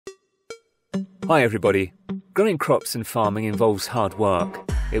Hi everybody. Growing crops and farming involves hard work.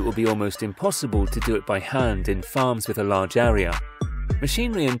 It will be almost impossible to do it by hand in farms with a large area.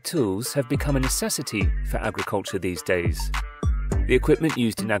 Machinery and tools have become a necessity for agriculture these days. The equipment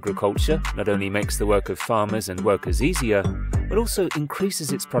used in agriculture not only makes the work of farmers and workers easier, but also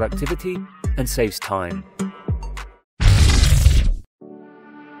increases its productivity and saves time.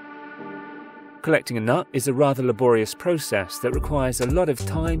 Collecting a nut is a rather laborious process that requires a lot of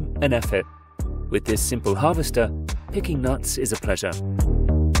time and effort. With this simple harvester, picking nuts is a pleasure.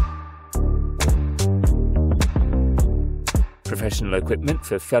 Professional equipment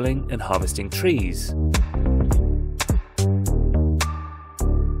for felling and harvesting trees.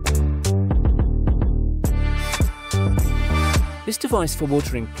 This device for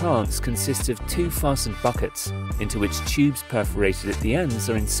watering plants consists of two fastened buckets, into which tubes perforated at the ends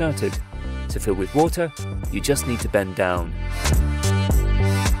are inserted. To fill with water, you just need to bend down.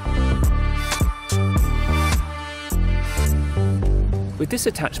 With this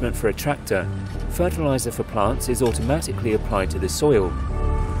attachment for a tractor, fertilizer for plants is automatically applied to the soil.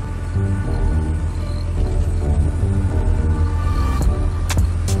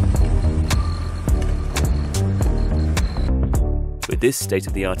 With this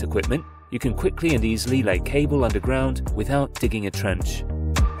state-of-the-art equipment, you can quickly and easily lay cable underground without digging a trench.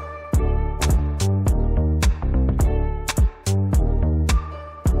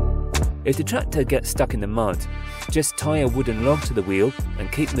 If the tractor gets stuck in the mud, just tie a wooden log to the wheel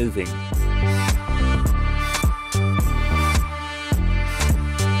and keep moving.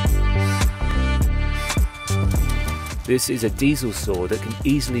 This is a diesel saw that can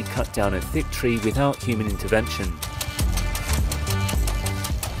easily cut down a thick tree without human intervention.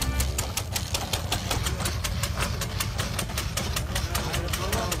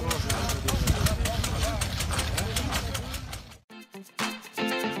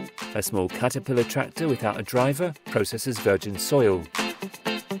 A small caterpillar tractor without a driver processes virgin soil.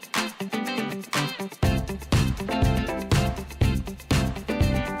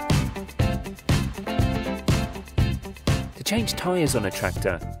 To change tyres on a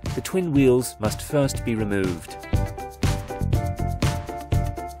tractor, the twin wheels must first be removed.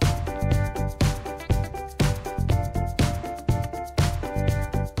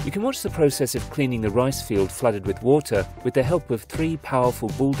 You can watch the process of cleaning the rice field flooded with water with the help of 3 powerful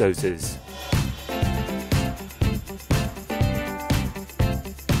bulldozers.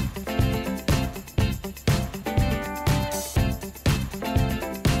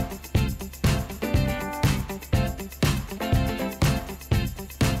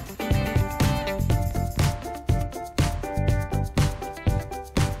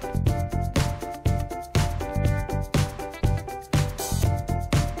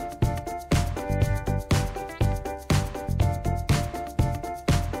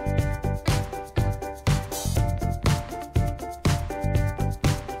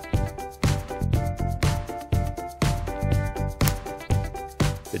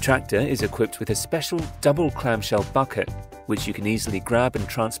 The tractor is equipped with a special double clamshell bucket, which you can easily grab and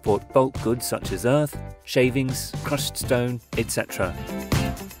transport bulk goods such as earth, shavings, crushed stone, etc.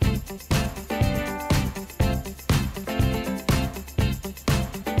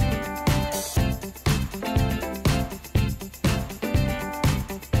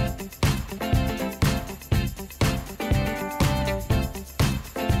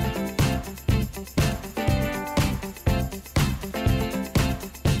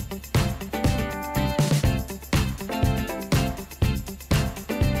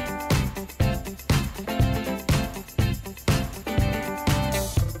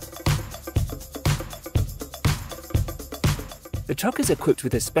 The truck is equipped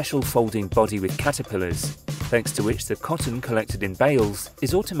with a special folding body with caterpillars, thanks to which the cotton collected in bales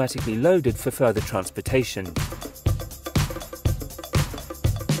is automatically loaded for further transportation.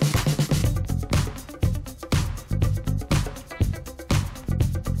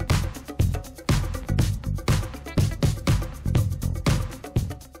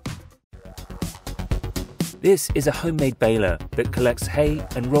 This is a homemade baler that collects hay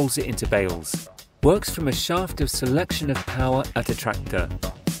and rolls it into bales. Works from a shaft of selection of power at a tractor.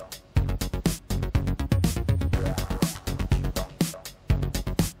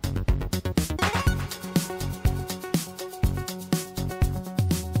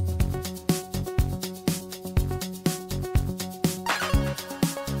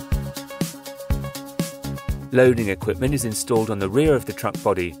 Loading equipment is installed on the rear of the truck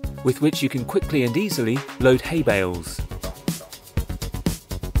body, with which you can quickly and easily load hay bales.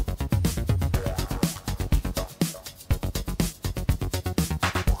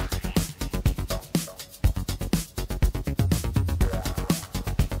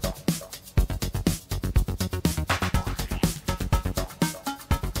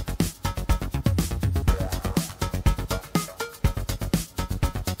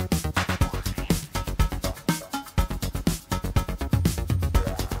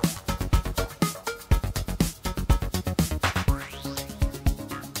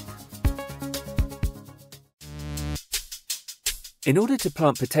 In order to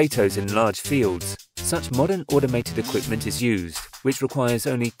plant potatoes in large fields, such modern automated equipment is used, which requires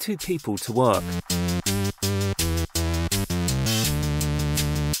only 2 people to work.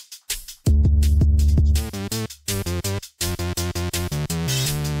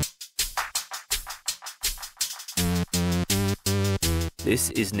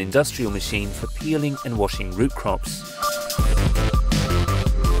 This is an industrial machine for peeling and washing root crops.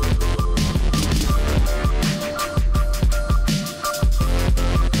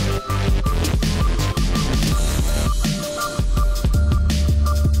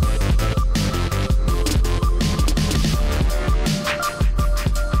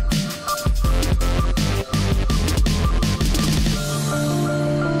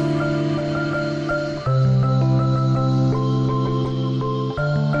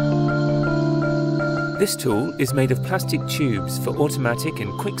 This tool is made of plastic tubes for automatic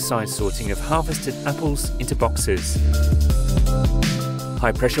and quick size sorting of harvested apples into boxes.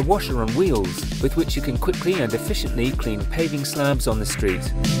 High-pressure washer on wheels, with which you can quickly and efficiently clean paving slabs on the street.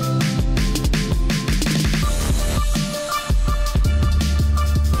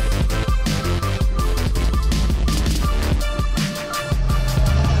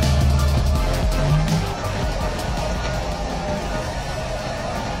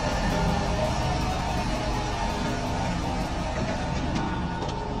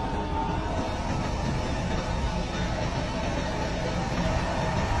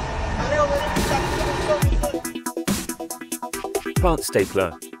 Plant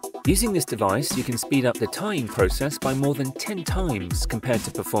stapler. Using this device, you can speed up the tying process by more than 10 times compared to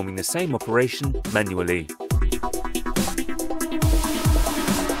performing the same operation manually.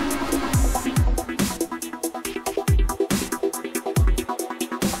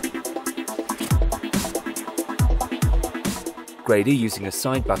 Grader, using a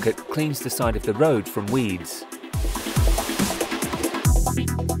side bucket, cleans the side of the road from weeds.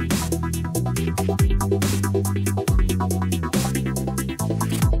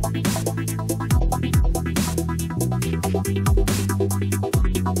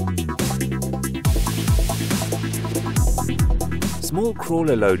 Small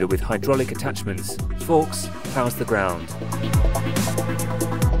crawler loader with hydraulic attachments, forks, plows the ground.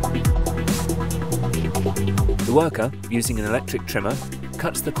 The worker, using an electric trimmer,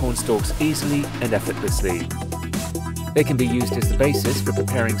 cuts the corn stalks easily and effortlessly. They can be used as the basis for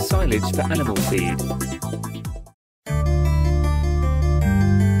preparing silage for animal feed.